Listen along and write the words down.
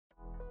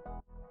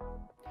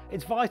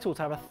It's vital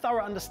to have a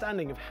thorough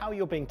understanding of how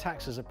you're being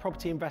taxed as a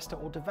property investor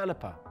or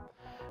developer.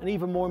 And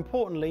even more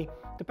importantly,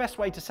 the best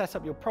way to set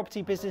up your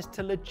property business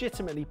to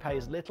legitimately pay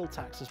as little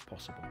tax as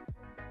possible.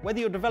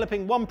 Whether you're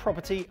developing one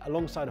property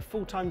alongside a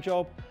full-time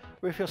job,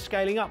 or if you're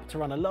scaling up to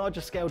run a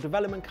larger scale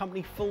development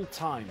company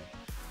full-time,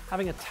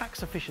 having a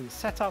tax-efficient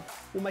setup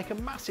will make a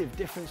massive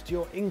difference to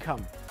your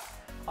income.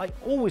 I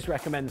always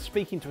recommend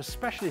speaking to a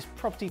specialist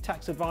property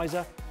tax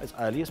advisor as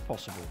early as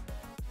possible.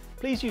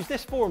 Please use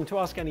this forum to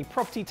ask any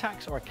property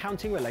tax or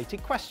accounting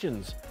related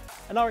questions,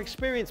 and our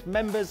experienced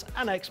members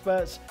and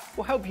experts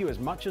will help you as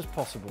much as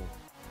possible.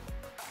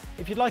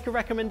 If you'd like a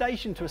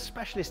recommendation to a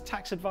specialist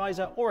tax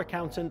advisor or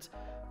accountant,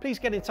 please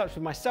get in touch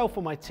with myself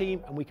or my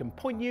team and we can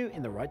point you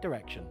in the right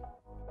direction.